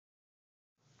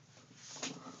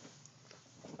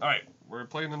Alright, we're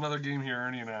playing another game here,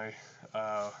 Ernie and I.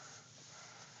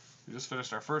 We just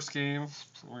finished our first game.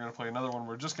 We're going to play another one.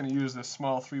 We're just going to use this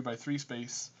small 3x3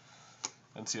 space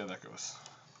and see how that goes.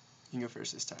 You can go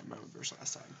first this time. I went first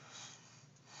last time.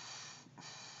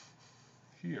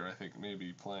 Here, I think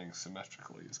maybe playing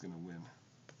symmetrically is going to win.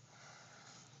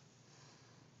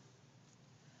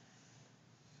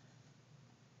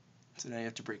 So now you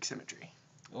have to break symmetry.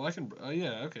 Well, I can.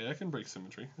 Yeah, okay, I can break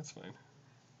symmetry. That's fine.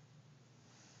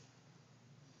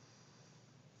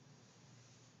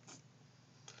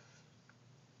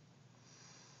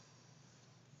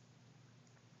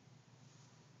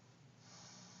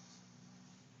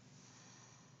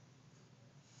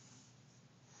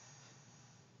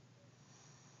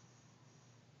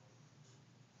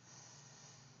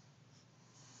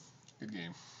 Good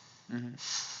game.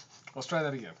 Let's try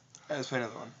that again. Alright, let's play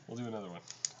another one. We'll do another one.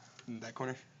 In that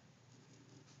corner.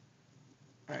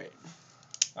 Alright.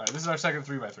 Alright, this is our second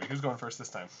 3x3. Who's going first this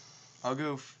time? I'll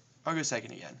go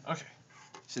second again. Okay.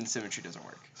 Since symmetry doesn't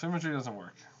work. Symmetry doesn't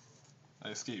work. I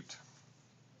escaped.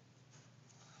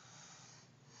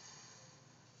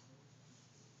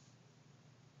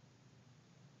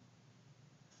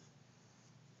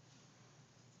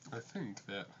 I think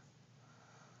that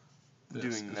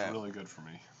this is really good for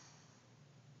me.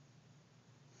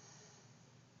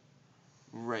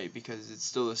 Right, because it's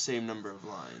still the same number of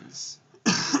lines.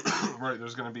 Right,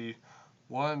 there's going to be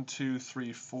 1, 2,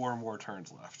 3, 4 more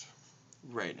turns left.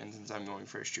 Right, and since I'm going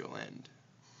first, you'll end.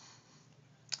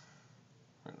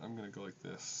 Right, I'm going to go like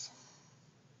this.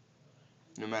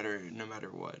 No matter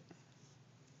what.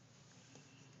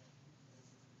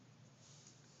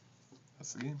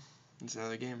 That's the game. It's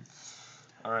another game.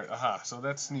 Alright, aha, so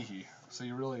that's sneaky. So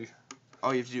you really...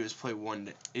 All you have to do is play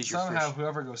one. Somehow,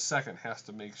 whoever goes second has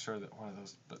to make sure that one of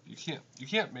those... But you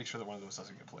can't make sure that one of those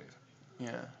doesn't get played.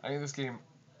 Yeah. I think this game...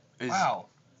 Wow.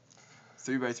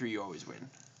 3x3, you always win.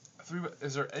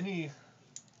 Is there any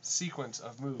sequence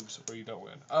of moves where you don't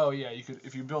win? Oh, yeah, you could...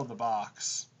 If you build the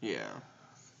box... Yeah.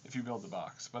 If you build the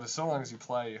box. But as long as you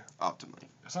play... Optimally.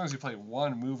 As long as you play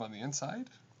one move on the inside...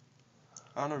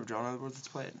 I don't know, draw another board, let's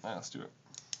play it. Alright, let's do it.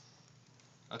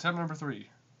 Attempt number 3.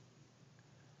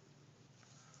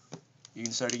 You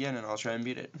can start again and I'll try and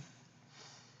beat it.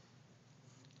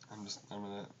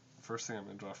 First thing I'm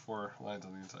gonna draw 4 lines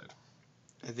on the inside.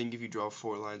 I think if you draw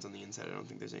 4 lines on the inside, I don't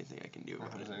think there's anything I can do about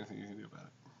it. I don't think there's anything you can do about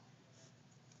it.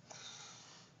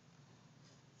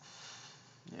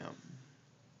 Yeah.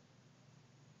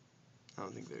 I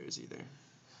don't think there is either.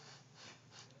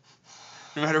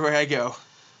 No matter where I go.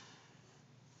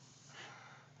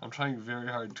 I'm trying very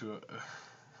hard to,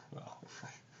 well.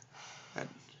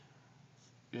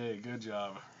 Yay, good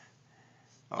job.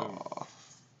 Aww.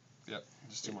 Yep,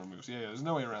 just 2 more moves. Yeah, there's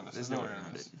no way around this. There's no way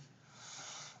around it.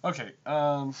 Okay,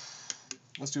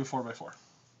 let's do a 4x4.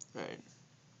 Alright.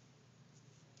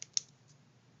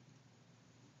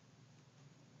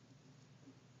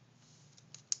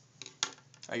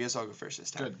 I guess I'll go first this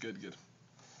time. Good.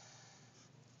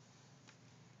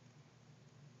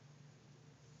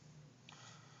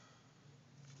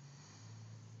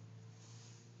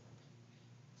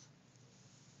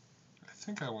 I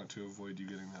think I want to avoid you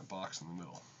getting that box in the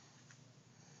middle.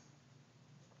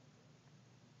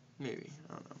 Maybe.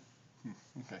 I don't know.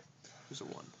 Okay. There's a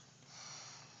 1.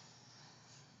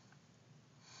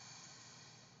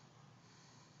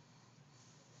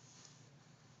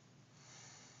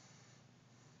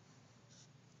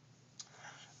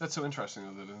 That's so interesting,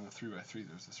 though, that in the 3x3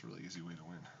 there's this really easy way to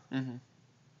win.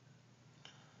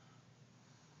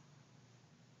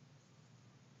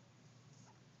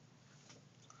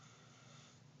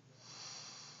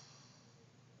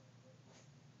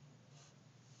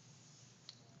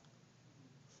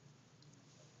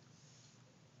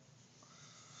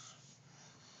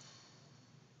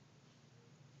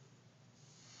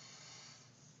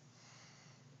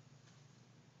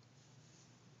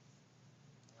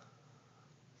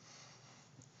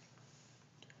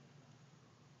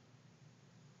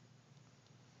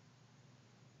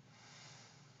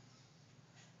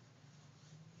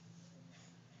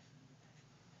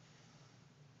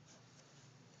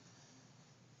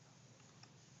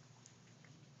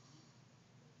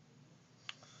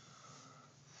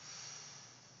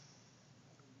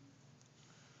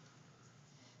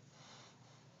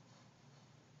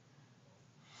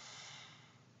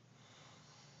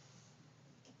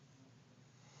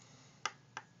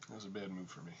 That was a bad move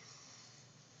for me.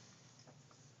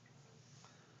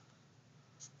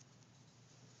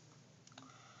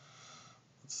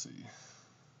 Let's see.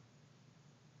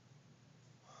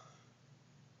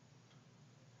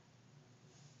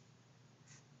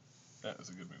 That was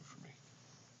a good move for me.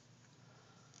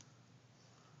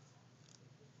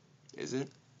 Is it?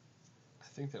 I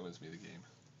think that wins me the game.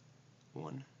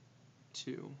 1,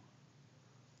 2.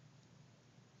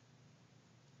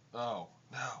 Oh,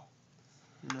 no.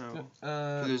 No.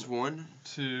 There's There's 1,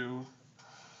 2,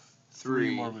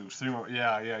 3 more moves. 3 more.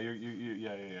 Yeah.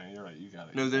 You're right. You got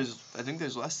it. No, I think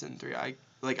there's less than 3. I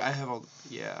have all.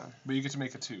 Yeah. But you get to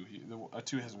make a 2. A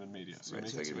 2 hasn't been made yet, so Right. you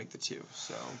make So I a 2. can make the 2.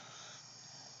 So.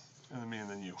 And then me, and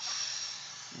then you.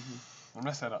 Mm-hmm. I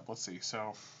messed that up. Let's see.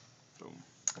 So. Boom.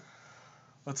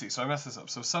 Let's see. So I messed this up.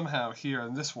 So somehow here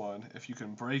in this one, if you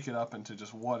can break it up into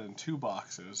just 1 and 2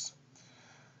 boxes,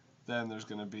 then there's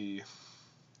going to be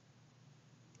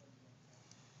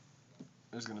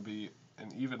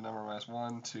an even number minus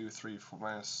 1, 2, 3, 4,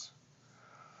 minus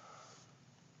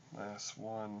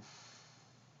 1,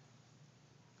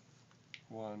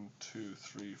 1, 2,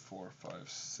 3, 4, 5,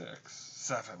 6,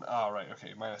 7. Oh, right.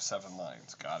 Okay, minus 7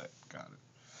 lines. Got it.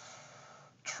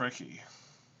 Tricky.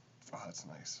 Oh, that's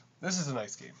nice. This is a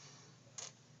nice game.